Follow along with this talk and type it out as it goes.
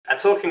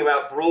talking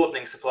about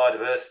broadening supplier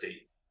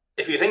diversity,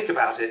 if you think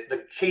about it,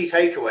 the key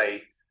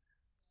takeaway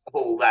of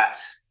all that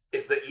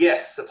is that,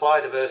 yes,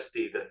 supplier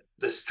diversity,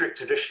 the strict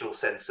traditional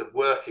sense of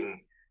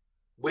working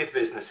with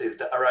businesses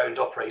that are owned,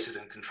 operated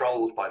and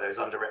controlled by those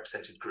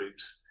underrepresented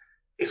groups,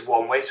 is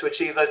one way to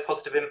achieve those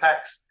positive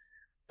impacts.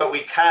 But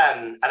we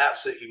can and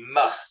absolutely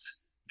must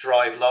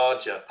drive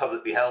larger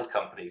publicly held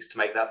companies to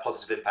make that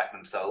positive impact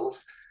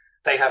themselves.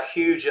 They have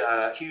huge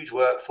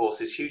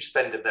workforces, huge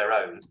spend of their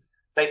own.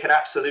 They can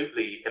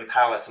absolutely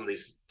empower some of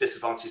these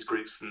disadvantaged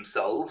groups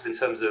themselves in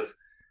terms of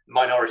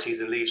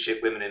minorities in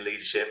leadership, women in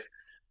leadership.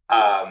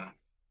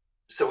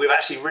 So we've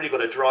actually really got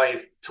to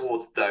drive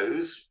towards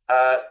those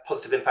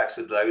positive impacts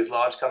with those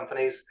large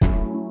companies.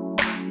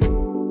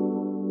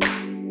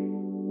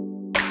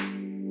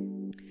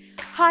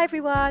 Hi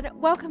everyone,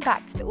 welcome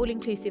back to the All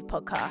Inclusive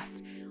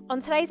podcast.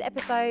 On today's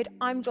episode,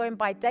 I'm joined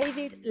by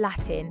David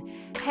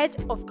Latin,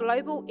 Head of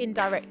Global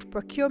Indirect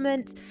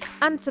Procurement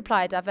and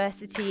Supplier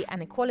Diversity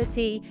and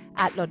Equality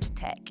at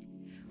Logitech.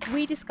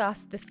 We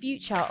discuss the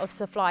future of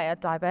supplier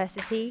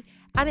diversity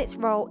and its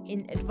role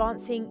in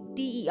advancing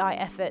DEI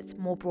efforts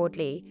more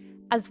broadly,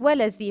 as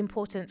well as the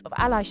importance of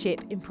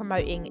allyship in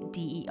promoting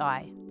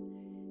DEI.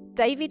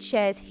 David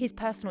shares his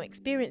personal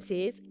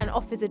experiences and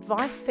offers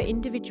advice for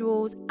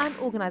individuals and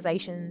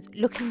organisations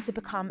looking to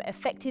become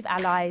effective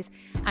allies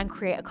and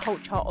create a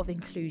culture of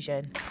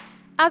inclusion.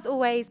 As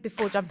always,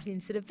 before jumping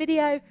into the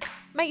video,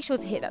 make sure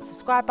to hit that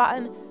subscribe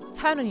button,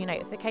 turn on your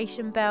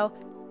notification bell,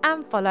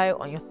 and follow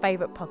on your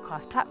favourite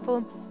podcast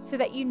platform so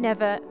that you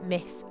never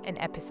miss an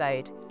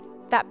episode.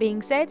 That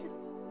being said,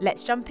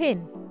 let's jump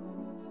in.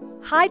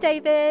 Hi,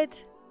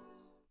 David.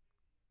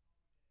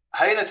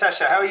 Hey,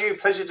 Natasha, how are you?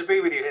 Pleasure to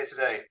be with you here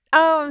today.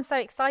 Oh, I'm so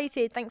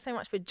excited. Thanks so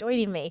much for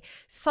joining me.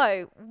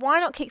 So why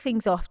not kick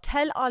things off?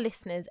 Tell our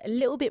listeners a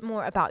little bit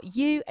more about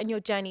you and your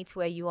journey to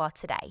where you are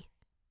today.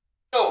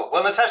 Sure.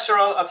 Well, Natasha,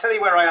 I'll tell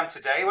you where I am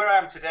today. Where I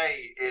am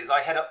today is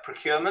I head up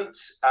procurement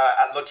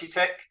at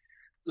Logitech.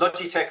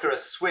 Logitech are a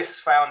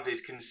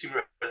Swiss-founded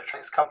consumer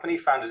electronics company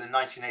founded in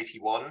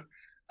 1981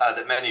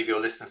 that many of your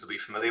listeners will be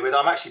familiar with.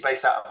 I'm actually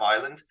based out of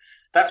Ireland.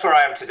 That's where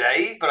I am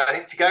today. But I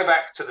think to go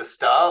back to the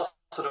start,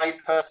 sort of a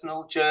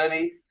personal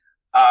journey,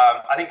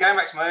 I think going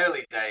back to my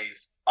early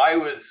days, I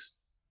was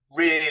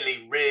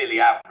really, really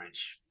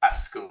average at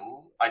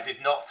school. I did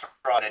not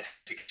thrive in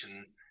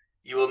education.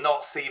 You will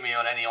not see me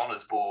on any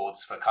honours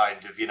boards for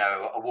kind of,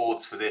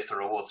 awards for this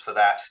or awards for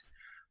that.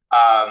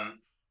 And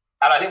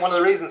I think one of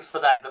the reasons for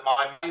that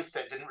my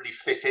mindset didn't really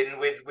fit in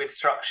with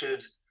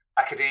structured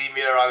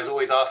academia. I was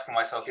always asking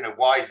myself,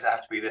 why does it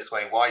have to be this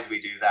way? Why do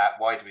we do that?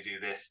 Why do we do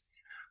this?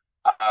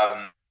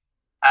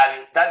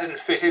 And that didn't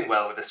fit in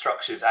well with the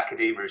structured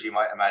academia, as you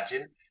might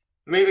imagine.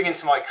 Moving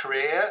into my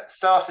career,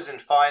 started in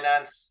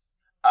finance.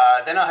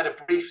 Then I had a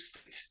brief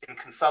stint in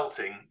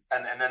consulting,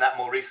 and then that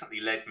more recently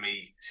led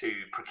me to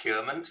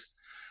procurement.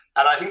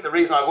 And I think the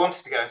reason I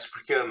wanted to go into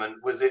procurement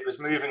was it was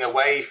moving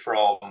away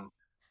from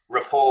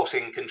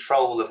reporting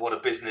control of what a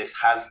business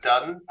has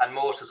done and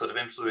more to sort of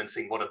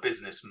influencing what a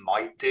business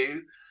might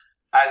do.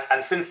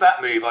 And since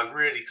that move, I've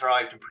really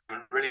thrived in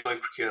procurement, really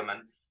enjoyed procurement.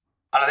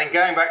 And I think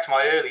going back to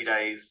my early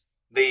days,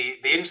 the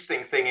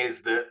interesting thing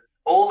is that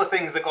all the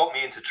things that got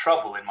me into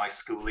trouble in my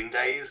schooling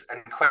days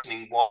and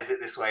questioning why is it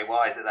this way,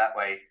 why is it that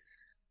way,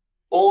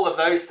 all of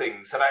those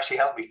things have actually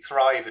helped me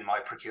thrive in my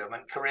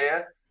procurement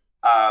career,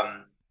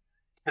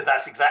 because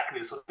that's exactly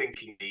the sort of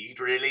thinking you need,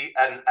 really.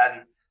 And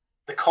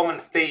the common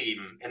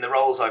theme in the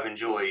roles I've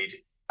enjoyed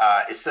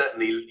is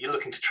certainly you're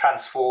looking to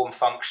transform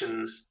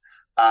functions.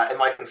 In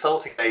my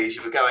consulting days,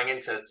 you were going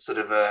into sort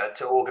of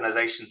to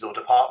organizations or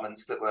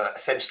departments that were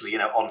essentially,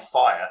 on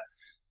fire.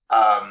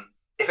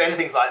 If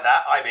anything's like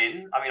that, I'm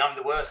in. I mean, I'm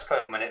the worst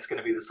person when it's going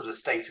to be the sort of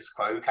status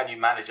quo. Can you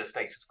manage a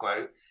status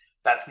quo?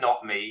 That's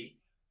not me.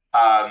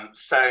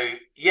 So,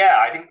 yeah,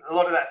 I think a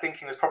lot of that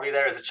thinking was probably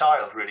there as a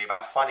child, really,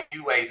 about finding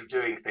new ways of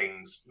doing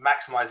things,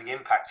 maximizing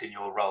impact in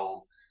your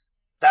role.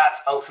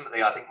 That's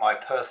ultimately, I think, my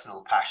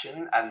personal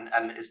passion,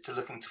 and is to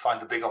looking to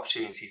find the big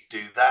opportunities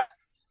to do that.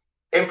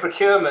 In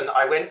procurement,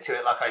 I went to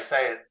it, like I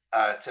say,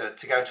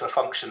 to go into a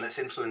function that's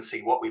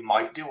influencing what we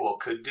might do or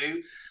could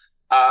do.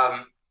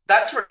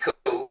 That's really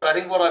cool. But I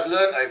think what I've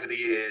learned over the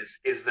years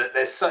is that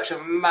there's such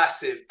a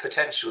massive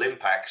potential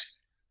impact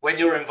when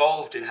you're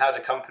involved in how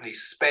do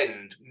companies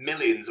spend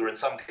millions, or in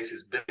some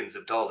cases billions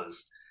of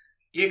dollars.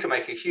 You can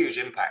make a huge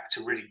impact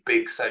to really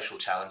big social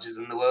challenges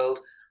in the world.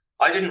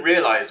 I didn't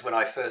realize when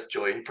I first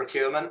joined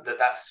procurement that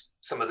that's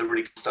some of the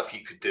really cool stuff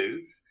you could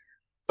do.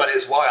 But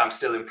it's why I'm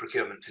still in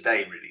procurement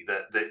today, really,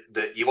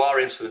 that you are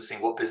influencing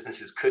what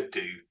businesses could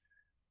do,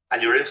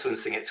 and you're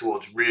influencing it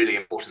towards really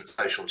important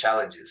social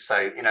challenges.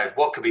 So,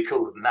 what could be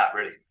cooler than that,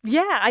 really?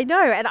 Yeah, I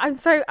know. And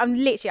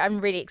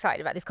I'm really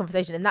excited about this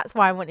conversation. And that's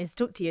why I wanted to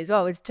talk to you as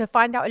well, is to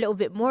find out a little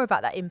bit more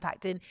about that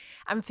impact.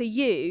 And for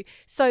you,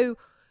 so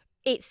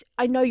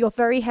I know you're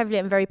very heavily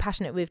and very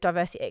passionate with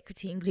diversity,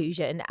 equity,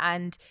 inclusion.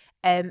 And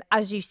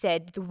as you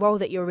said, the role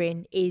that you're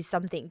in is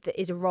something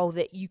that is a role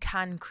that you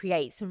can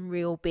create some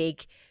real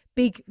big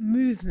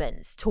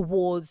movements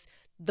towards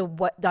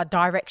the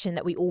direction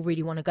that we all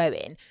really want to go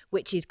in,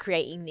 which is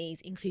creating these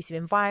inclusive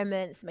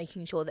environments,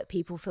 making sure that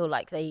people feel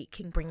like they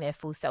can bring their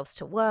full selves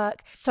to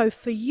work. So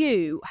for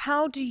you,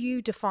 how do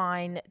you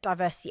define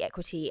diversity,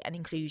 equity, and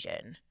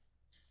inclusion?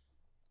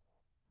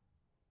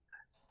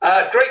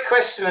 Great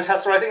question,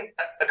 Natasha. I think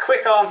a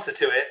quick answer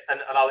to it,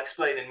 and I'll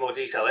explain in more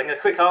detail. I think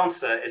a quick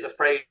answer is a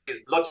phrase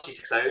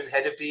Logitech's own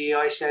head of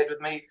DEI shared with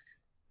me,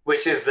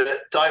 which is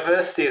that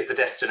diversity is the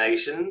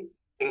destination,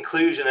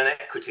 inclusion and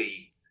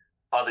equity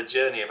are the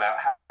journey about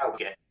how we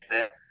get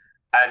there.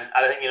 And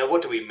I think,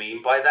 what do we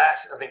mean by that?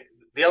 I think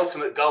the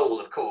ultimate goal,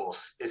 of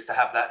course, is to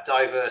have that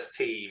diverse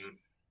team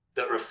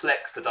that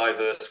reflects the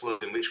diverse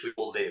world in which we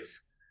all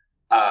live.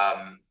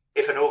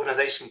 If an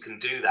organization can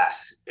do that,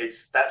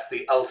 that's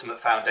the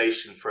ultimate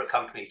foundation for a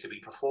company to be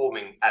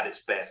performing at its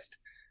best,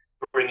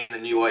 bringing the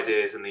new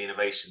ideas and the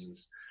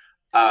innovations.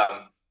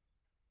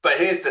 But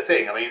here's the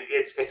thing. I mean,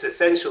 it's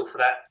essential for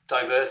that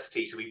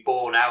diversity to be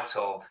born out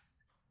of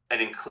an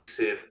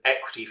inclusive,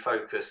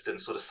 equity-focused, and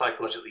sort of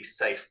psychologically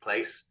safe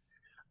place.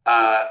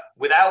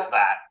 Without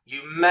that,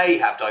 you may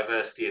have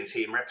diversity in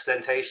team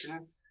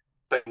representation,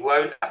 but you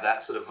won't have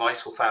that sort of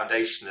vital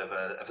foundation of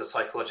a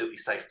psychologically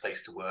safe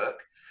place to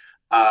work.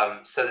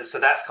 So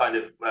that's kind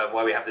of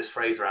why we have this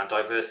phrase around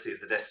diversity as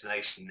the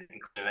destination,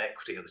 inclusion and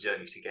equity are the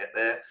journey to get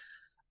there.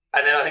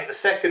 And then I think the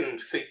second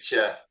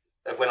feature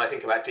of when I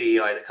think about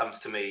DEI that comes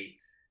to me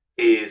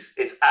is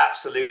it's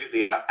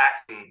absolutely about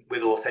acting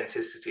with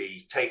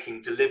authenticity,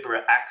 taking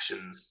deliberate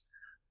actions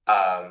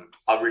are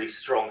really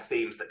strong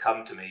themes that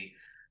come to me.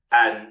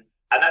 And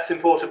that's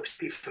important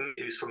for me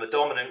who's from a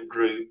dominant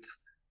group,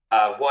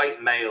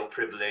 white male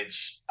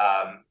privilege,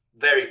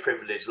 very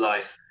privileged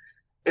life.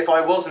 If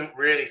I wasn't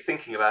really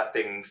thinking about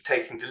things,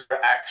 taking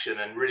deliberate action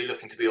and really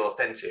looking to be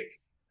authentic,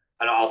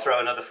 and I'll throw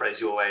another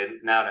phrase your way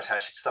now,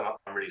 Natasha, to sum up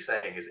what I'm really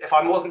saying is if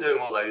I wasn't doing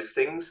all those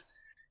things,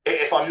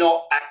 if I'm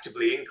not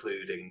actively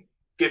including,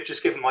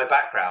 just given my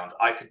background,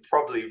 I could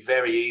probably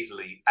very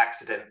easily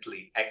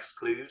accidentally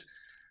exclude.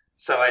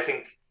 So I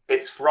think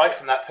it's right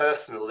from that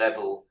personal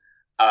level,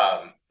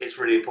 it's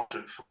really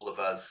important for all of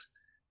us.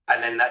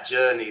 And then that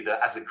journey that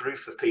as a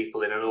group of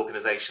people in an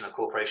organization, a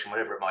corporation,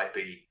 whatever it might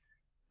be,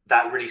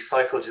 that really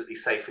psychologically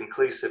safe,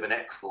 inclusive and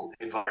equitable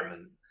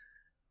environment,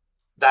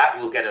 that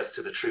will get us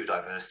to the true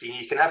diversity.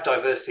 And you can have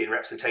diversity and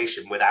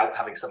representation without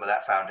having some of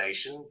that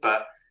foundation,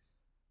 but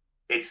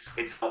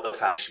it's not the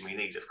foundation we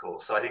need, of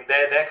course. So I think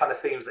they're kind of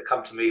themes that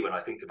come to me when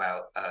I think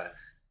about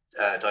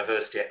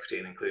diversity, equity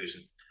and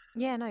inclusion.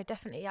 Yeah, no,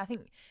 definitely. I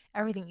think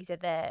everything you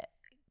said there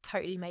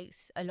totally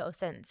makes a lot of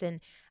sense.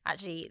 And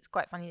actually, it's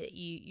quite funny that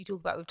you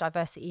talk about with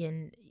diversity,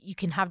 and you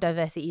can have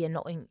diversity and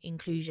not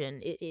inclusion.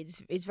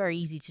 It's very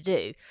easy to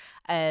do.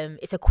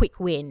 It's a quick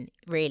win,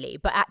 really,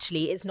 but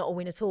actually, it's not a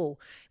win at all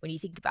when you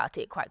think about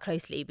it quite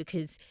closely,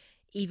 because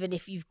even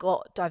if you've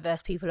got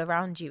diverse people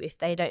around you, if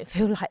they don't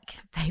feel like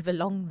they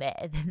belong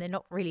there, then they're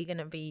not really going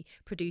to be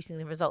producing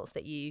the results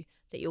that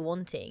you're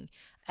wanting.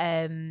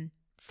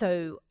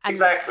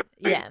 Exactly.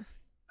 Yeah.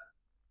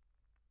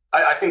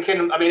 I think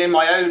in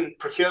my own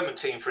procurement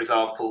team, for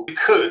example, you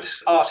could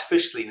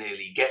artificially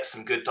nearly get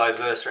some good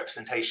diverse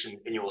representation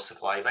in your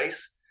supply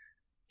base.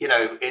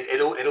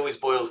 It always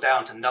boils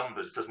down to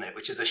numbers, doesn't it?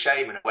 Which is a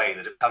shame in a way,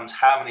 that it becomes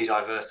how many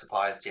diverse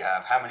suppliers do you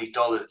have, how many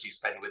dollars do you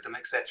spend with them,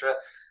 etc.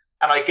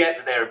 And I get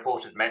that they're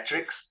important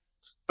metrics,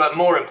 but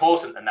more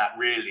important than that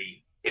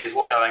really is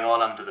what's going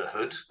on under the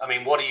hood. I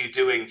mean, what are you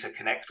doing to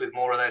connect with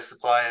more of those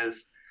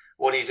suppliers?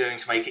 What are you doing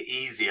to make it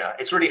easier?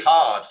 It's really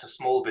hard for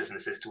small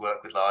businesses to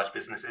work with large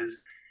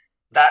businesses.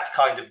 That's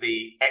kind of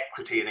the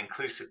equity and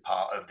inclusive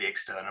part of the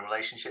external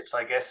relationships,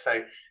 I guess.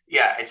 So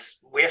yeah,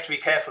 we have to be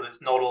careful.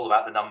 It's not all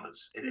about the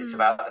numbers. It's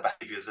about the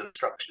behaviors and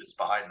structures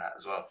behind that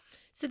as well.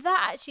 So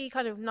that actually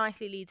kind of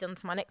nicely leads on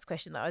to my next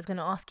question that I was going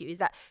to ask you, is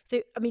that,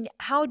 so, I mean,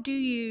 how do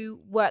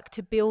you work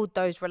to build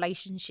those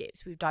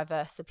relationships with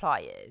diverse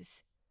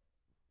suppliers?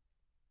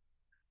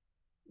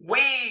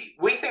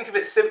 We think of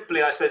it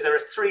simply, I suppose. There are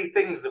three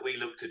things that we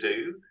look to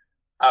do.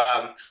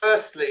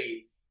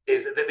 Firstly,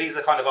 is that these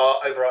are kind of our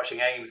overarching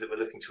aims that we're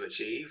looking to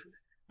achieve.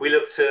 We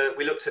look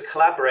to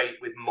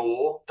collaborate with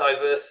more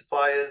diverse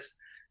suppliers.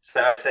 So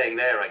I'm saying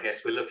there, I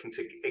guess we're looking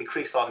to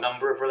increase our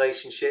number of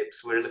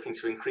relationships. We're looking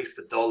to increase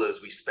the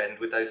dollars we spend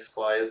with those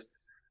suppliers.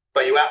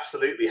 But you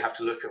absolutely have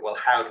to look at, well,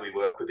 how do we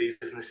work with these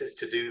businesses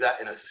to do that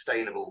in a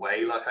sustainable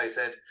way, like I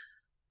said.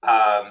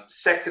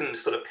 Second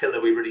sort of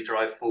pillar we really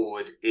drive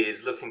forward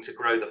is looking to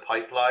grow the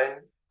pipeline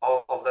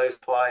of those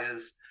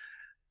suppliers.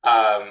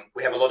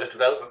 We have a lot of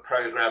development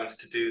programs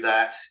to do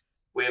that.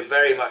 We're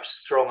very much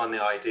strong on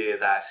the idea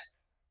that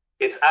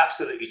it's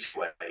absolutely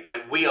two-way.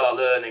 We are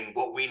learning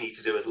what we need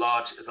to do as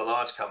a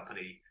large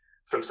company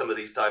from some of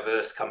these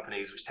diverse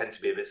companies, which tend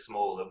to be a bit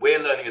smaller. We're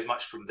learning as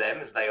much from them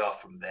as they are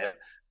from them,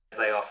 as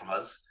they are from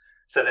us.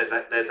 So there's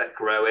that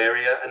grow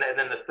area. And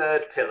then the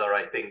third pillar,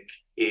 I think,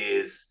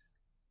 is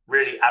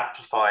really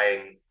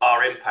amplifying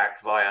our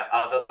impact via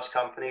other large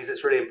companies.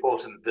 It's really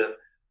important that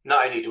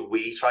not only do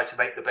we try to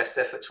make the best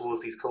effort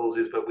towards these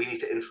causes, but we need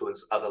to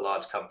influence other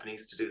large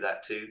companies to do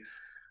that too.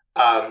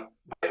 Um,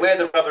 where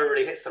the rubber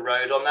really hits the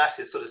road on that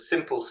is sort of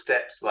simple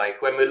steps,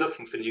 like when we're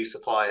looking for new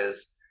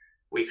suppliers,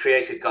 we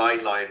created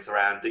guidelines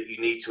around that you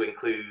need to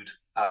include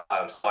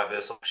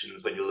diverse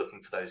options when you're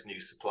looking for those new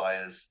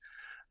suppliers.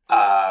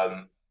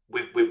 Um,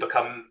 we've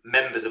become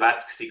members of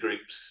advocacy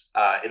groups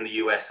in the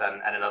US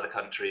and in other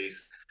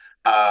countries.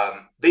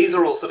 These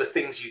are all sort of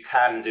things you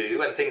can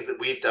do and things that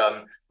we've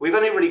done. We've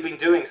only really been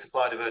doing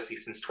supply diversity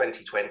since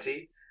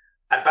 2020.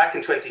 And back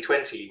in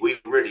 2020, we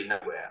were really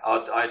nowhere.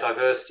 Our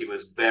diversity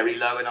was very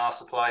low in our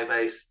supply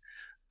base,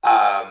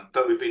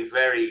 but we've been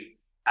very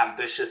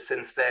ambitious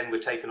since then. We've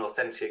taken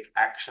authentic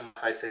action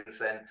since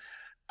then,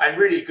 and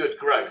really good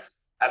growth.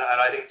 And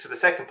I think to the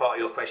second part of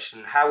your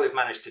question, how we've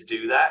managed to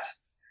do that,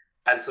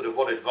 and sort of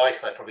what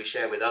advice I probably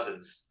share with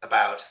others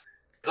about.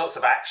 There's lots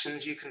of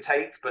actions you can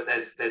take, but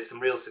there's some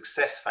real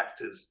success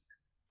factors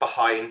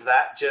behind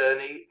that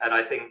journey, and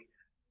I think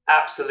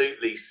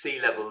absolutely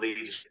C-level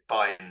leadership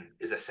buy-in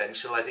is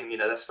essential. I think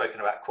that's spoken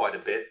about quite a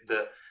bit,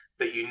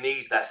 that you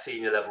need that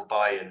senior level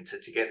buy-in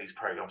to get these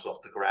programs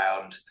off the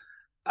ground.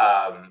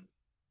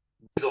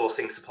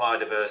 Resourcing supplier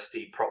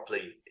diversity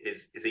properly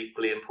is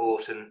equally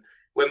important.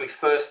 When we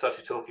first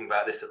started talking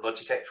about this at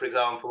Logitech, for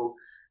example,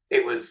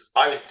 I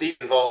was deep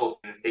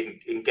involved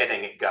in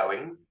getting it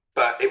going,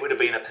 but it would have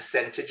been a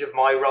percentage of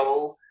my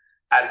role,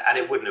 and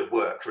it wouldn't have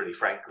worked, really,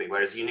 frankly.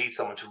 Whereas you need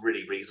someone to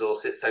really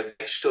resource it. So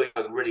make sure you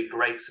have a really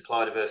great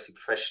supplier diversity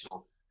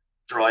professional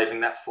driving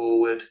that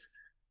forward.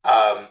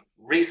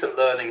 Recent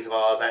learnings of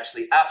ours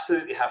actually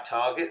absolutely have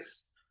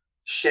targets,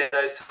 share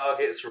those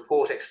targets,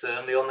 report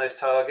externally on those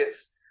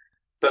targets.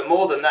 But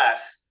more than that,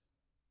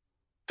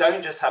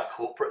 don't just have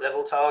corporate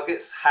level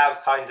targets,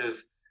 have kind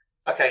of,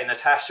 okay,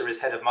 Natasha is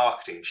head of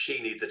marketing,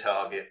 she needs a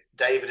target.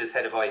 David is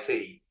head of IT,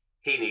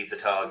 he needs a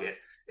target,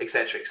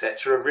 etc.,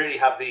 etc. Really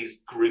have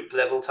these group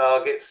level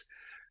targets,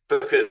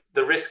 because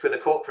the risk with a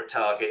corporate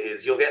target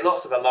is you'll get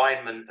lots of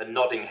alignment and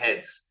nodding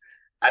heads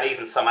and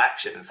even some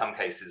action in some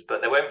cases, but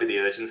there won't be the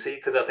urgency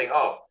because they'll think,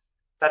 oh,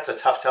 that's a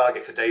tough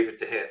target for David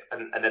to hit,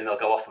 and then they'll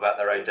go off about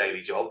their own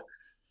daily job.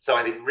 So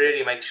I think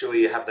really make sure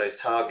you have those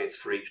targets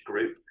for each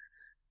group.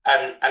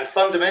 And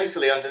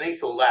fundamentally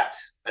underneath all that,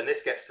 and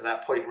this gets to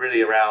that point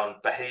really around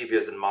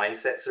behaviors and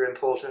mindsets are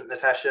important,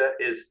 Natasha,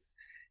 is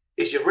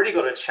you've really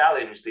got to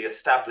challenge the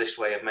established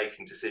way of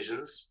making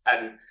decisions.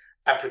 And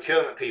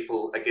procurement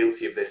people are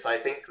guilty of this. I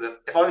think that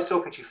if I was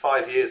talking to you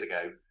 5 years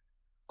ago,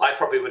 I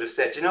probably would have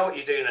said, you know what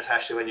you do,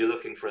 Natasha, when you're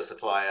looking for a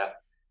supplier?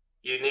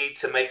 You need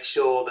to make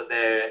sure that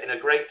they're in a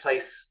great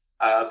place,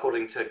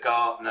 according to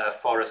Gartner,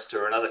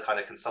 Forrester, and other kind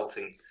of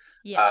consulting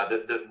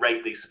that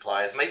rate these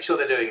suppliers. Make sure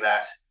they're doing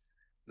that.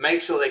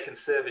 Make sure they can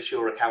service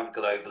your account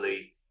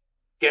globally.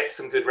 Get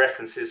some good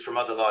references from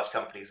other large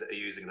companies that are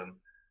using them.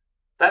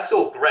 That's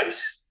all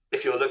great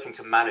if you're looking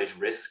to manage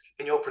risk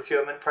in your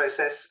procurement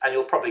process, and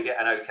you'll probably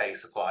get an okay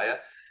supplier.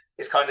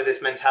 It's kind of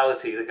this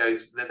mentality that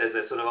there's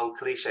a sort of old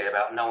cliche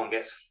about no one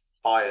gets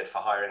fired for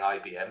hiring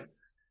IBM.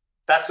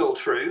 That's all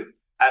true.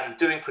 And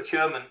doing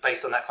procurement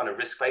based on that kind of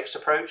risk-based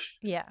approach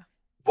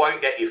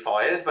won't get you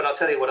fired. But I'll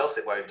tell you what else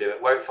it won't do.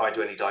 It won't find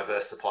you any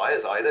diverse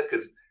suppliers either,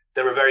 because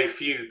there are very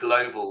few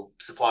global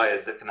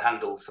suppliers that can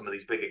handle some of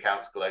these big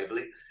accounts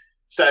globally.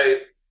 So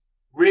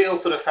real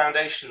sort of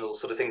foundational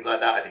sort of things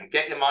like that, I think.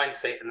 Get your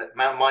mindset in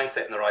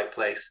the right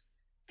place,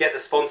 get the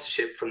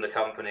sponsorship from the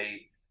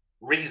company,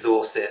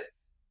 resource it,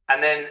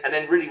 and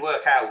then really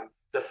work out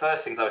the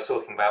first things I was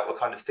talking about were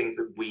kind of things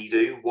that we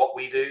do, what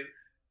we do.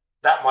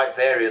 That might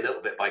vary a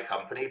little bit by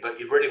company, but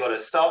you've really got to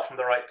start from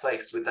the right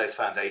place with those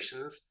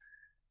foundations,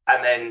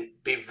 and then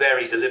be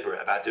very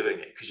deliberate about doing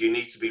it, because you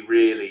need to be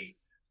really,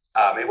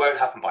 it won't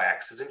happen by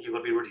accident. You've got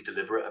to be really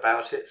deliberate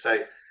about it.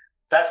 So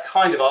that's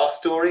kind of our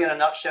story in a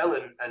nutshell,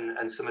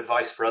 and some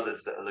advice for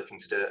others that are looking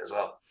to do it as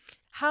well.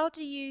 How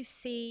do you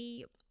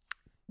see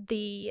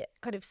the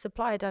kind of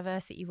supplier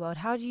diversity world?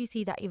 How do you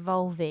see that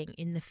evolving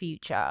in the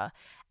future,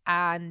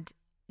 and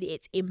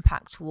its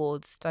impact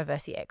towards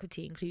diversity,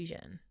 equity,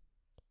 inclusion?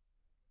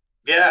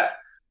 Yeah,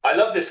 I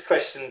love this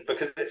question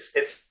because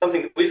it's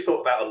something that we've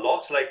thought about a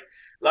lot.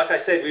 Like I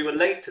said, we were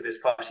late to this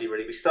party,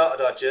 really. We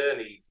started our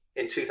journey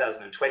in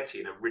 2020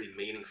 in a really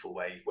meaningful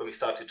way, when we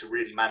started to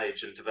really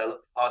manage and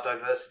develop our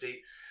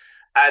diversity.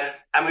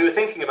 And we were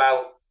thinking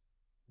about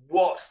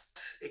what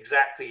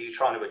exactly you're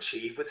trying to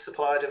achieve with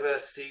supplier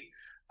diversity.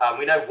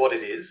 We know what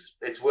it is.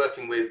 It's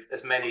working with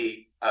as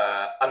many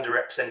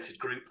underrepresented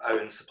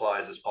group-owned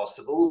suppliers as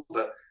possible.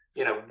 But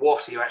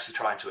what are you actually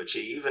trying to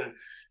achieve? And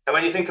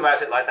when you think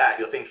about it like that,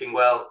 you're thinking,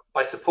 well,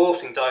 by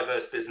supporting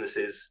diverse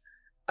businesses,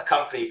 a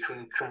company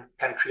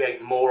can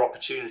create more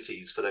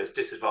opportunities for those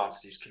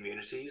disadvantaged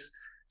communities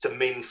to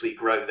meaningfully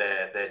grow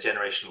their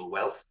generational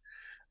wealth.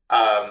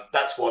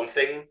 That's one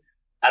thing.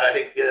 And I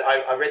think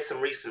I read some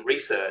recent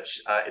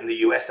research in the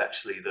US,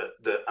 actually,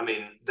 that I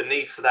mean, the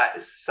need for that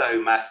is so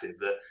massive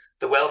that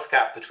the wealth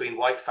gap between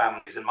white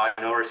families and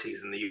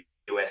minorities in the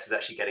US is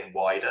actually getting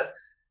wider.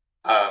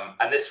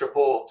 And this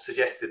report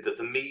suggested that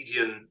the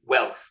median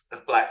wealth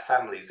of Black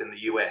families in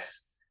the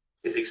US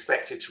is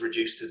expected to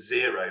reduce to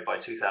zero by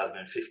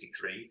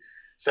 2053.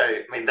 So,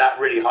 I mean, that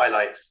really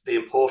highlights the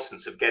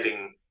importance of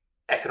getting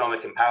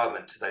economic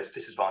empowerment to those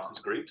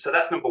disadvantaged groups. So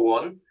that's number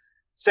one.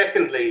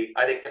 Secondly,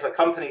 I think if a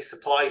company's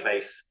supply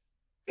base,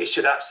 it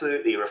should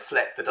absolutely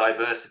reflect the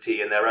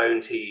diversity in their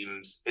own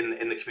teams,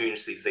 in the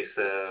communities they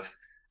serve.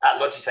 At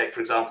Logitech,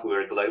 for example,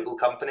 we're a global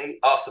company.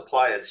 Our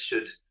suppliers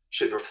should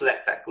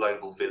reflect that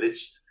global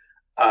village.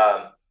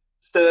 Um,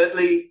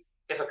 Thirdly,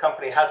 if a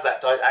company has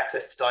that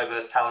access to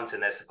diverse talent in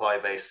their supply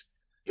base,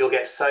 you'll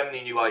get so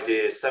many new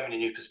ideas, so many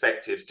new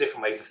perspectives,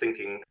 different ways of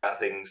thinking about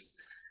things.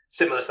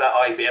 Similar to that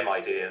IBM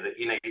idea that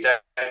you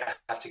don't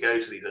have to go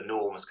to these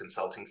enormous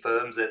consulting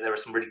firms. There are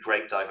some really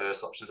great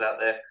diverse options out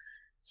there.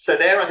 So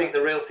I think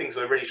the real things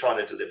we're really trying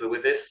to deliver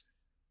with this,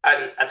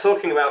 and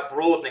talking about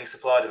broadening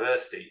supply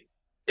diversity.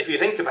 If you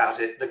think about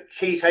it, the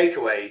key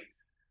takeaway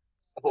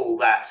of all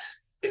that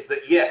is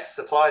that yes,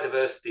 supply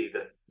diversity,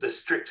 the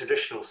strict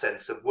traditional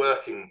sense of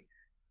working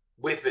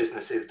with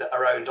businesses that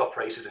are owned,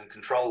 operated, and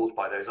controlled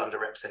by those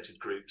underrepresented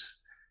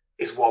groups,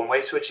 is one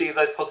way to achieve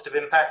those positive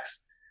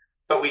impacts.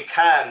 But we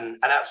can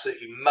and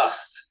absolutely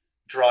must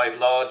drive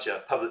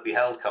larger publicly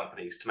held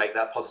companies to make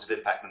that positive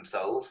impact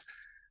themselves.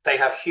 They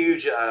have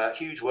huge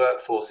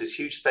workforces,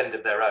 huge spend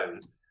of their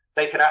own.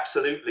 They can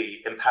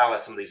absolutely empower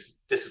some of these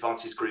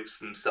disadvantaged groups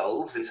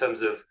themselves in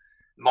terms of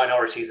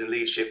minorities in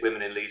leadership,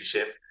 women in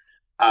leadership.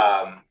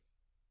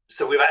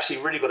 So we've actually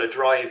really got to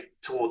drive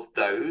towards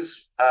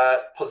those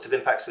positive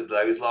impacts with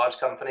those large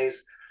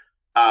companies.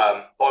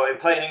 Or in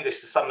plain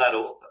English, to sum that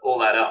all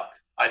that up,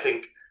 I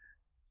think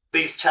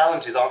these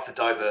challenges aren't for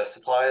diverse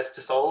suppliers to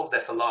solve; they're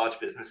for large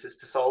businesses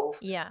to solve.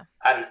 Yeah.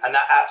 And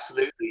that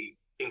absolutely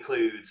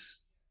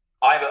includes,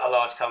 I'm at a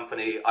large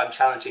company, I'm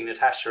challenging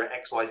Natasha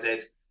at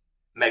XYZ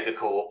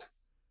Megacorp.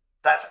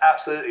 That's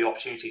absolutely an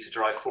opportunity to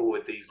drive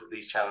forward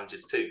these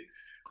challenges too.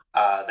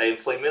 They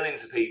employ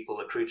millions of people,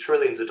 accrue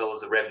trillions of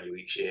dollars of revenue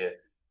each year.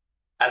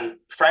 And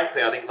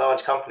frankly, I think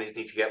large companies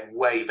need to get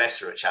way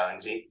better at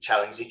challenging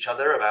each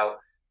other about,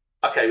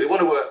 okay, we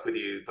want to work with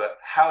you, but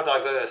how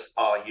diverse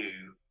are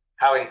you?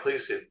 How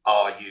inclusive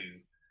are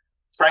you?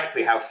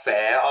 Frankly, how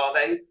fair are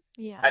they?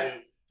 Yeah.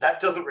 And that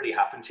doesn't really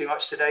happen too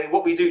much today.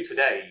 What we do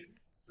today,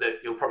 that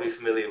you're probably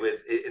familiar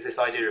with, is this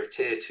idea of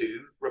tier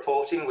 2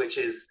 reporting, which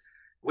is,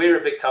 we're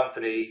a big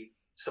company,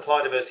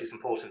 supply diversity is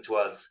important to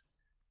us.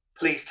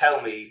 Please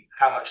tell me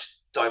how much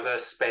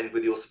diverse spend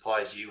with your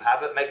suppliers you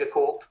have at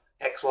Megacorp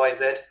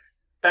XYZ.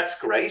 That's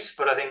great,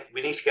 but I think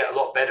we need to get a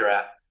lot better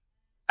at,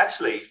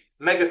 actually,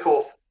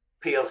 Megacorp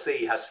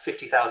PLC has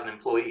 50,000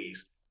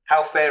 employees.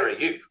 How fair are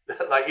you?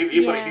 Like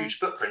you've got a huge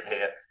footprint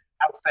here.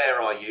 How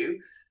fair are you?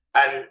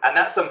 And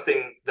that's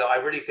something that I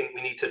really think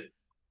we need to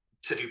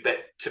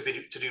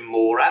do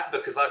more at,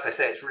 because like I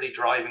say, it's really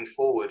driving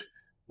forward.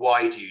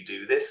 Why do you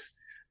do this?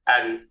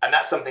 And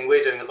that's something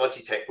we're doing at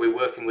Logitech. We're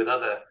working with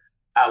other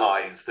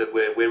allies that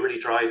we're really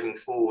driving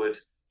forward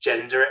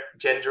gender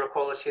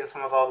equality in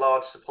some of our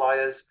large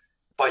suppliers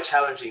by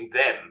challenging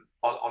them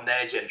on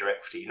their gender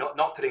equity,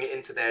 not putting it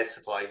into their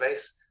supply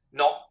base,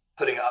 not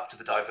putting it up to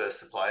the diverse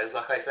suppliers.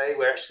 Like I say,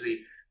 we're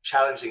actually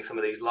challenging some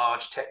of these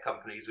large tech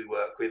companies we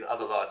work with,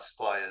 other large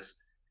suppliers,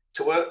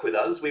 to work with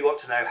us. We want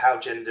to know how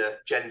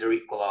gender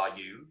equal are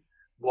you?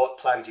 What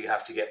plan do you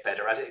have to get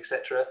better at it,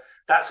 etc.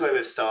 That's where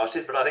we've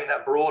started. But I think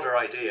that broader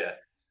idea,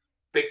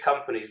 big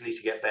companies need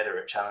to get better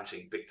at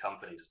challenging big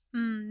companies.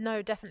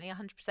 No, definitely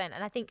 100%.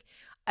 And I think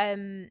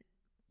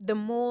the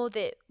more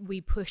that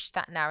we push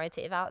that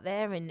narrative out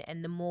there,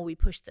 and the more we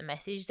push the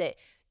message that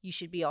you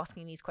should be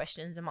asking these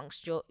questions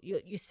amongst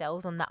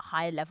yourselves on that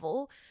high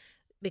level,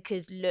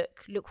 because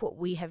look what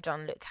we have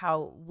done, look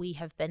how we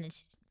have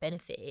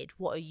benefited,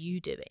 what are you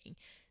doing?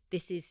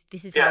 This is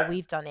how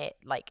we've done it.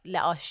 Like,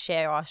 let us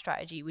share our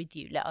strategy with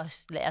you, let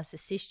us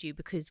assist you,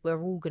 because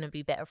we're all going to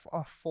be better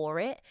off for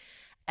it.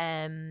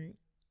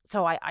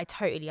 So I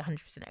totally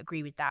 100%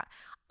 agree with that.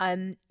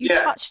 You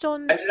touched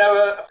on, and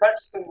a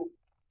practical,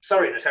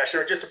 sorry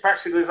Natasha, just a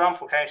practical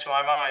example came to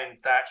my mind,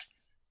 that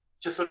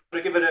just sort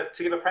of give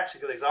a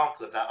practical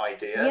example of that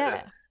idea.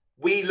 That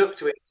we look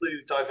to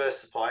include diverse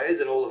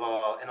suppliers in all of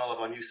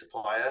our new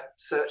supplier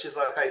searches.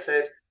 Like I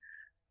said,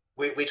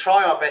 we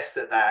try our best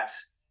at that,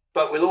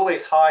 but we'll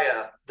always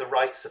hire the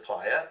right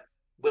supplier.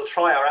 We'll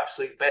try our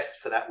absolute best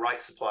for that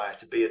right supplier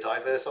to be a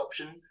diverse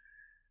option.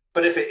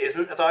 But if it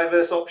isn't a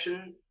diverse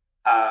option,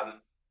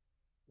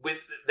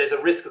 there's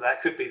a risk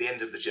that could be the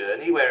end of the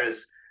journey.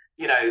 Whereas,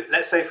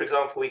 let's say, for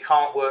example, we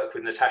can't work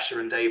with Natasha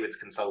and David's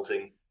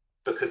consulting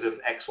because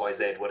of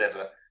XYZ,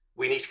 whatever.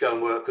 We need to go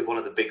and work with one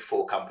of the big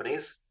 4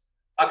 companies.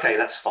 Okay,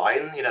 that's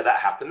fine. That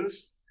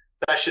happens.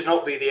 That should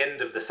not be the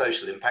end of the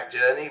social impact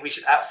journey. We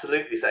should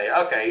absolutely say,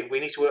 okay, we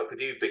need to work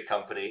with you, big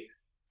company.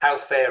 How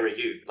fair are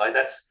you? Like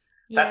that's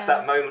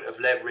that moment of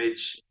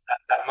leverage,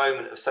 that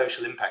moment of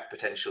social impact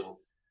potential.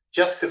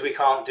 Just because we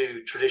can't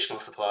do traditional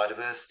supplier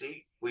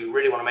diversity, we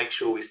really want to make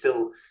sure we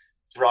still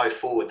drive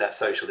forward that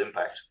social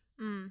impact.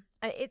 And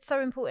it's so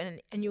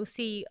important, and you'll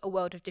see a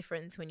world of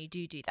difference when you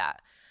do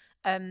that.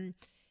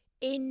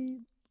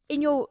 In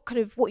in your kind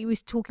of what you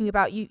was talking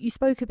about, you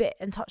spoke a bit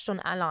and touched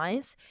on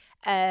allies,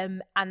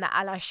 and the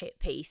allyship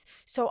piece.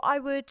 So I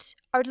would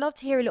love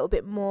to hear a little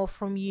bit more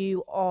from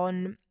you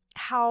on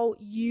how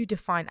you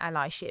define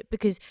allyship,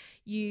 because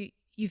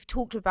you've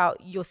talked about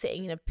you're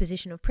sitting in a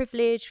position of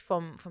privilege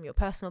from your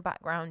personal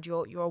background.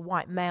 You're a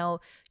white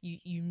male.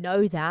 You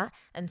know that,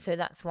 and so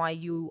that's why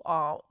you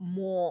are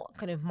more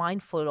kind of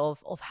mindful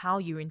of how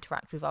you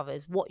interact with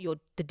others,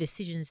 the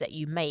decisions that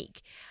you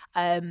make.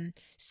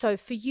 So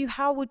for you,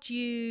 how do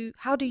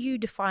you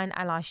define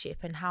allyship,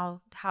 and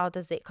how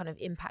does it kind of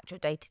impact your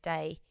day to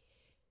day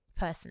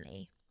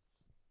personally?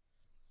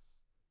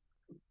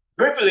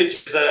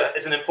 Privilege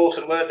is an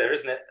important word there,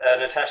 isn't it,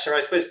 Natasha?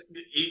 I suppose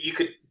you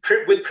could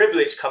with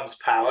privilege comes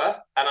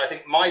power, and I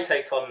think my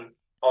take on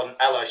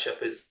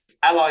allyship is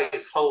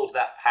allies hold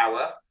that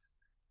power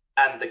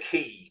and the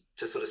key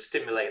to sort of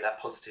stimulate that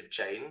positive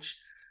change.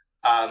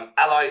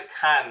 Allies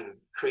can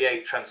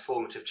create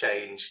transformative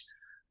change.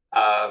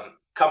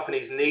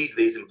 Companies need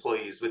these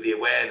employees with the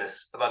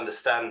awareness of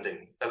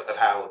understanding of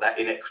how that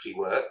inequity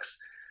works.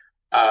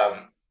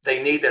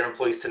 They need their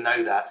employees to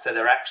know that, so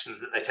their actions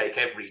that they take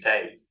every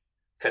day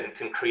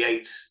can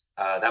create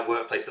that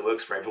workplace that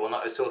works for everyone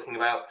that I was talking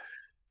about.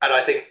 And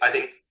I think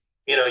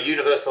a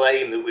universal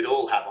aim that we'd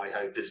all have, I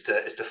hope, is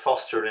to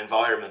foster an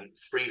environment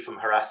free from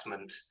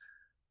harassment,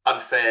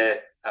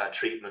 unfair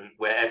treatment,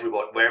 where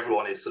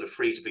everyone is sort of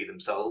free to be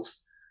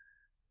themselves.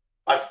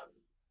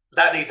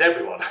 That needs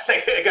everyone. I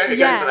think it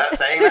goes without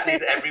saying, that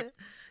needs everyone.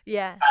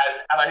 Yeah.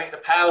 And I think the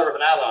power of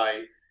an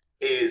ally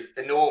is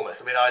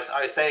enormous. I mean,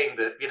 I was saying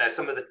that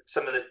some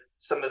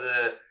of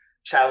the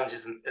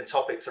challenges and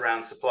topics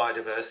around supplier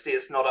diversity,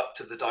 it's not up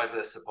to the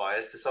diverse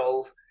suppliers to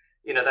solve.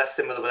 That's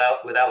similar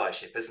with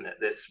allyship, isn't it?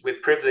 That's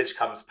with privilege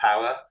comes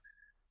power.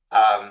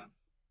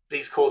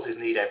 These causes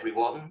need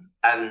everyone,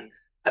 and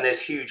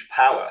there's huge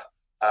power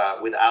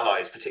with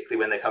allies, particularly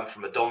when they come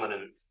from a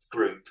dominant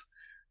group.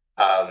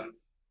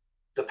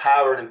 The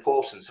power and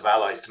importance of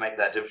allies to make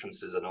that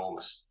difference is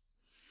enormous.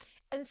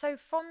 And so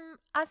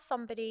as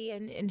somebody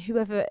and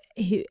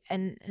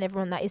and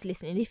everyone that is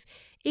listening,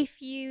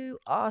 if you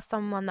are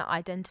someone that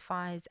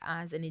identifies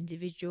as an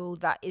individual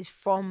that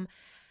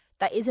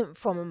isn't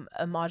from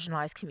a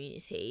marginalized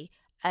community,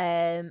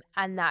 and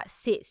that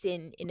sits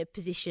in a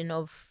position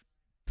of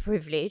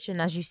privilege, and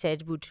as you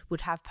said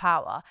would have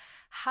power,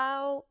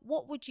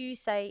 what would you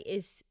say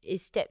is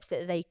steps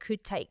that they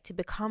could take to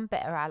become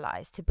better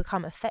allies, to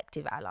become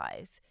effective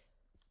allies?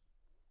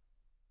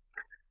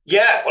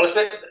 Yeah, well, I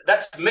suppose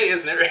that's me,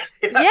 isn't it? Really?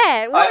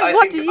 Yeah, I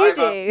what think do you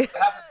do?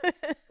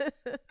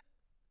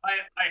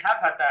 I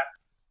have had that.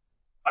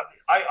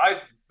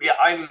 Yeah,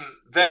 I'm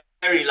very,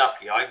 very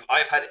lucky.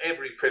 I've had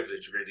every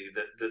privilege really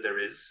that there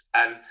is,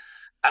 and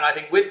I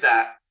think with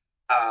that,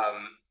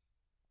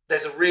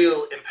 there's a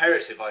real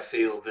imperative. I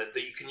feel that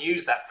you can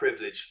use that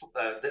privilege.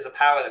 There's a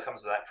power that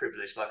comes with that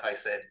privilege. Like I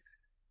said,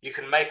 you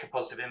can make a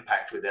positive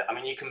impact with it. I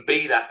mean, you can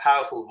be that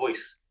powerful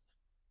voice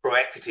for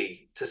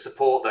equity to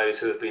support those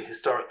who have been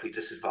historically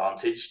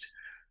disadvantaged.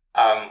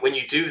 When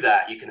you do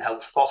that, you can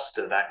help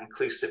foster that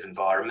inclusive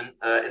environment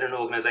in an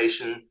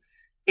organization.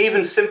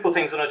 Even simple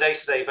things on a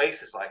day-to-day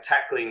basis, like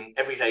tackling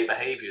everyday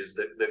behaviors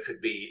that could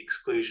be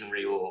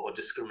exclusionary or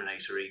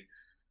discriminatory.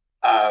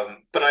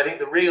 But I think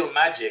the real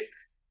magic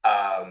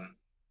of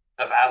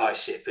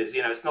allyship is,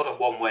 it's not a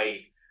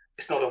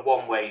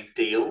one-way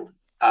deal.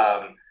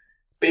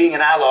 Being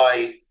an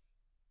ally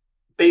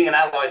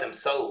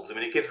themselves, I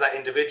mean, it gives that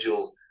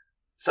individual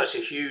such a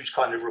huge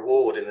kind of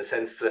reward, in the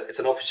sense that it's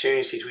an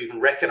opportunity to even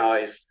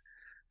recognize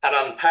and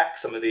unpack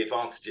some of the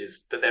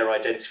advantages that their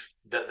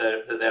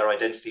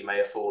identity may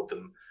afford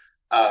them,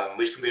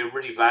 which can be a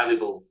really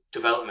valuable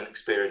development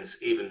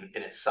experience even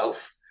in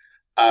itself.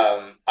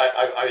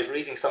 I was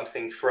reading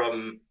something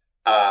from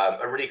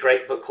a really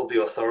great book called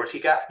The Authority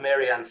Gap.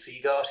 Mary Ann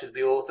Seagart is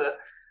the author,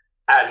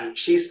 and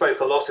she spoke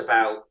a lot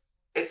about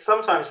it's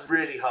sometimes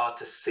really hard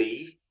to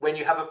see when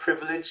you have a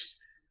privilege,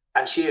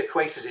 and she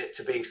equated it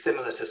to being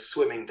similar to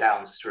swimming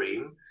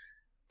downstream.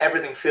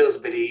 Everything feels a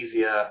bit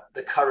easier,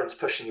 the current's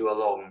pushing you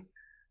along,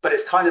 but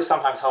it's kind of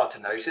sometimes hard to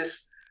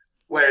notice.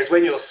 Whereas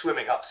when you're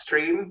swimming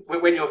upstream,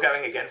 when you're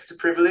going against a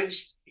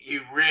privilege,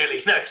 you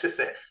really notice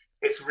it.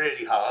 It's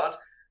really hard.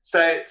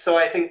 So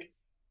I think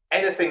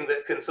anything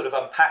that can sort of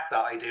unpack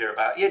that idea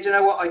about, do you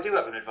know what, I do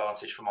have an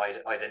advantage for my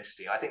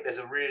identity. I think there's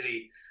a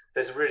really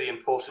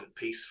important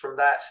piece from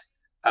that,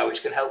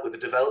 which can help with the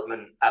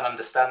development and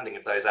understanding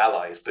of those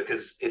allies,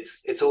 because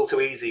it's all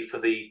too easy for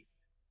the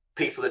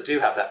people that do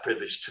have that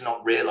privilege to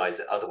not realize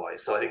it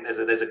otherwise. So I think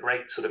there's a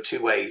great sort of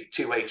two-way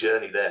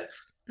journey there.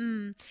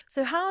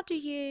 So how do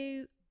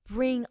you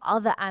bring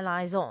other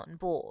allies on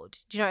board?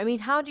 Do you know what I mean?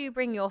 How do you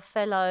bring your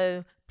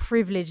fellow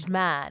privileged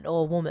man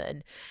or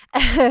woman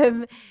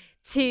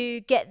to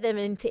get them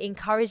and to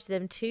encourage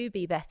them to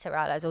be better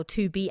allies, or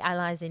to be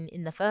allies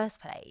in the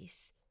first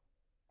place?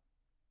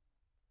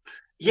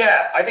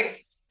 Yeah, I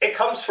think it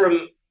comes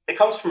from a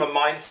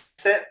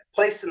mindset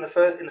place in the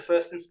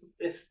first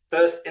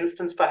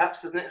instance,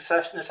 perhaps, isn't it,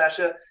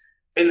 Natasha?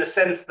 In the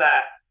sense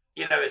that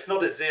it's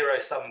not a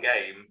zero-sum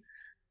game.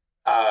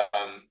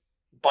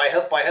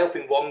 By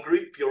helping one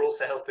group, you're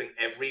also helping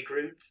every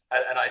group,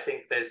 and I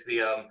think there's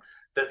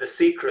the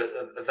secret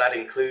of that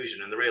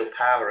inclusion and the real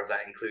power of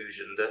that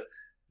inclusion,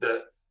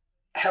 that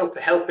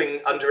helping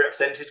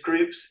underrepresented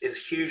groups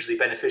is hugely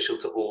beneficial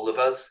to all of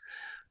us.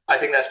 I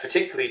think that's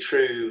particularly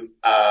true.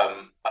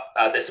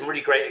 There's some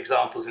really great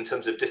examples in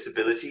terms of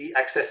disability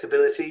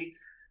accessibility.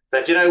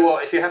 That, you know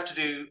what, if you have to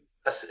do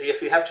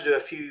a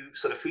few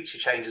sort of feature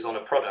changes on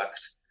a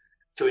product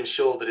to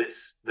ensure that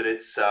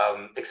it's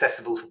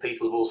accessible for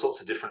people of all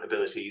sorts of different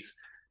abilities,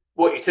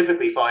 what you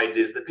typically find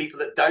is that people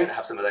that don't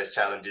have some of those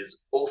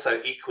challenges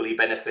also equally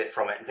benefit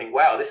from it and think,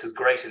 wow, this is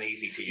great and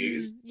easy to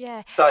use.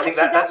 Yeah. So I think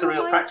Actually, that that's a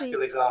real reminds me.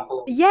 practical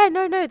example. Yeah,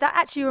 no, that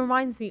actually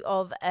reminds me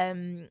of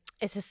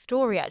it's a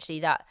story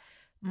actually that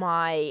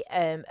my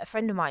a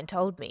friend of mine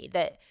told me,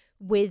 that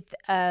with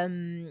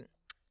the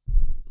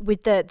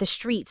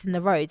streets and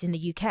the roads in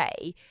the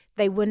UK,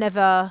 they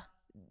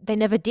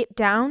never dip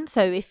down.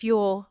 So if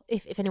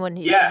anyone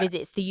who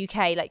visits the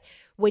UK, like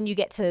when you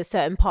get to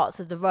certain parts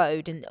of the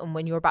road and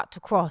when you're about to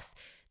cross,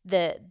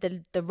 the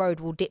road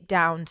will dip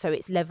down so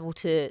it's level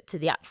to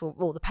the actual,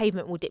 or the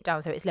pavement will dip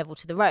down so it's level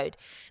to the road.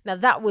 Now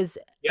that was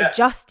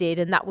adjusted,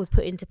 and that was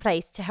put into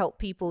place to help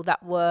people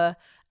that were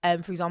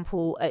for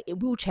example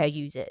wheelchair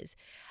users.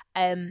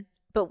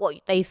 But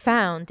what they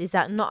found is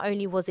that not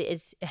only was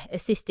it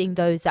assisting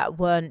those that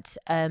weren't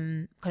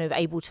kind of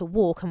able to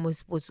walk and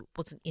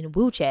wasn't in a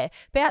wheelchair,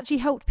 but it actually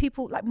helped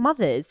people like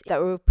mothers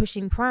that were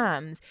pushing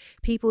prams,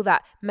 people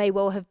that may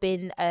well have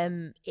been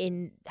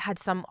had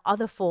some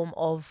other form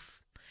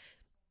of,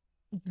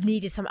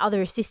 needed some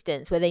other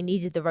assistance where they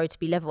needed the road to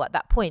be level at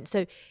that point.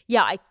 So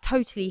yeah, I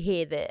totally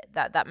hear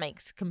that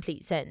makes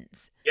complete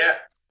sense. Yeah.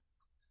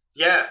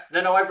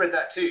 No, I've read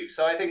that too.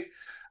 So I think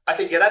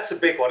that's a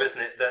big one,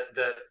 isn't it?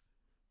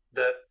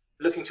 That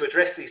looking to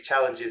address these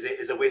challenges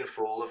is a win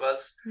for all of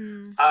us.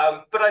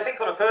 But I think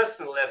on a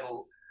personal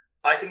level,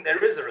 I think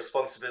there is a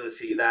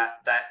responsibility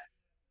that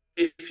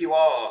if you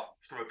are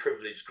from a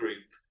privileged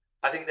group,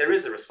 I think there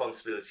is a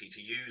responsibility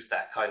to use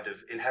that kind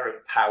of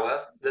inherent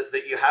power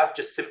that you have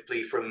just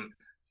simply from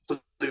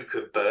fluke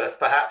of birth,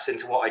 perhaps,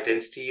 into what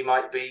identity you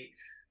might be.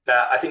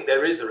 That I think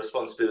there is a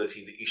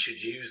responsibility that you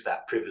should use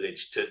that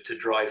privilege to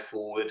drive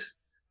forward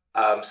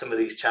some of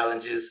these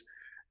challenges.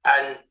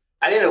 And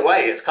in a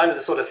way, it's kind of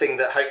the sort of thing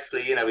that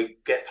hopefully, we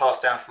get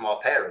passed down from our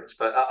parents,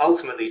 but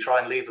ultimately try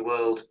and leave the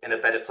world in a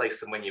better place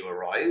than when you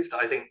arrived.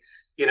 I think,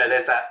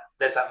 there's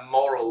that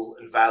moral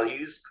and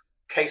values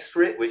case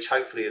for it, which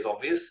hopefully is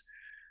obvious.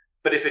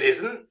 But if it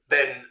isn't,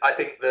 then I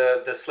think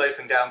the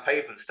sloping down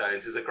pavement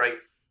stones is a great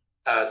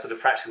sort of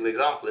practical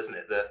example, isn't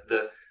it?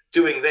 That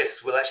doing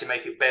this will actually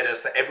make it better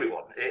for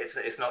everyone.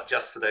 It's not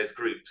just for those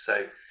groups.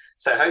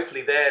 So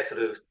hopefully they're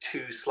sort of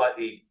two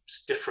slightly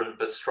different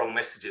but strong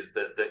messages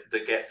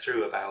that get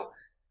through about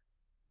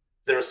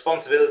the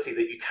responsibility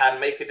that you can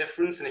make a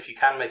difference. And if you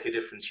can make a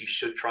difference, you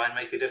should try and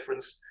make a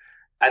difference.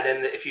 And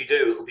then if you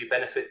do, it will be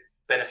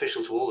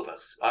beneficial to all of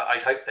us.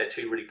 I'd hope they're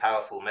two really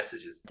powerful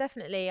messages.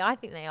 Definitely, I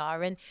think they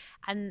are, and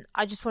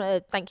I just want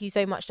to thank you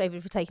so much,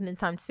 David, for taking the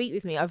time to speak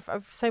with me.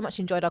 I've so much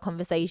enjoyed our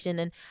conversation,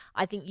 and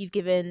I think you've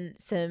given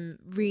some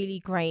really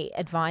great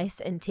advice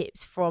and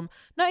tips from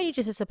not only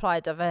just a supplier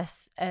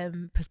diverse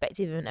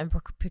perspective and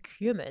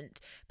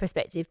procurement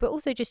perspective, but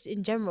also just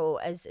in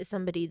general as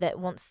somebody that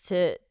wants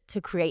to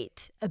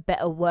create a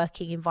better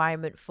working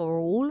environment for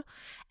all,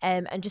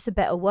 and just a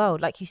better world.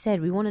 Like you said,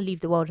 we want to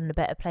leave the world in a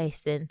better place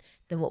than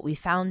what we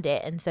found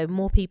it. And so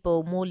more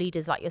people, more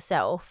leaders like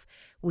yourself,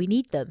 we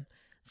need them.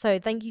 So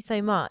thank you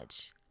so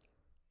much.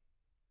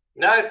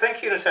 No,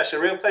 thank you, Natasha.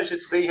 Real pleasure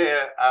to be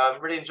here.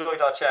 Really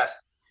enjoyed our chat.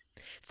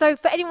 So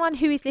for anyone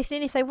who is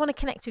listening, if they want to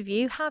connect with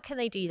you, how can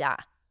they do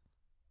that?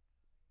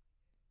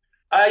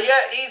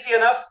 Easy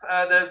enough.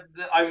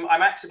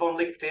 I'm active on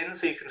LinkedIn,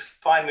 so you can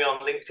find me on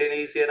LinkedIn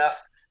easy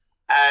enough.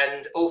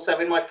 And also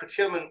in my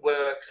procurement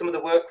work, some of the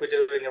work we're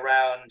doing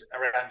around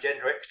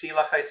gender equity,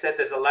 like I said,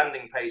 there's a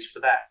landing page for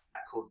that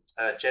called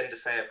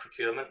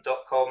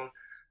genderfairprocurement.com.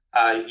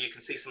 You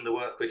can see some of the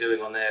work we're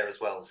doing on there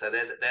as well. So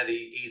they're the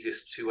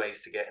easiest two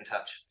ways to get in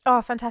touch.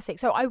 Oh, fantastic.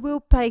 So I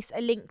will place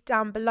a link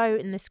down below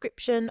in the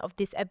description of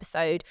this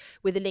episode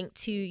with a link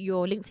to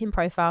your LinkedIn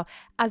profile,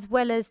 as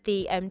well as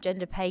the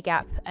gender pay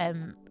gap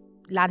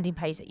landing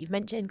page that you've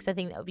mentioned, because I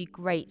think that would be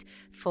great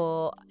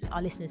for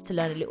our listeners to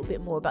learn a little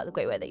bit more about the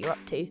great work that you're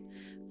up to.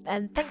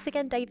 And thanks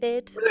again,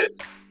 David.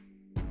 Brilliant.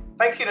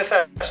 Thank you,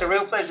 Natasha.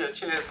 Real pleasure.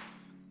 Cheers.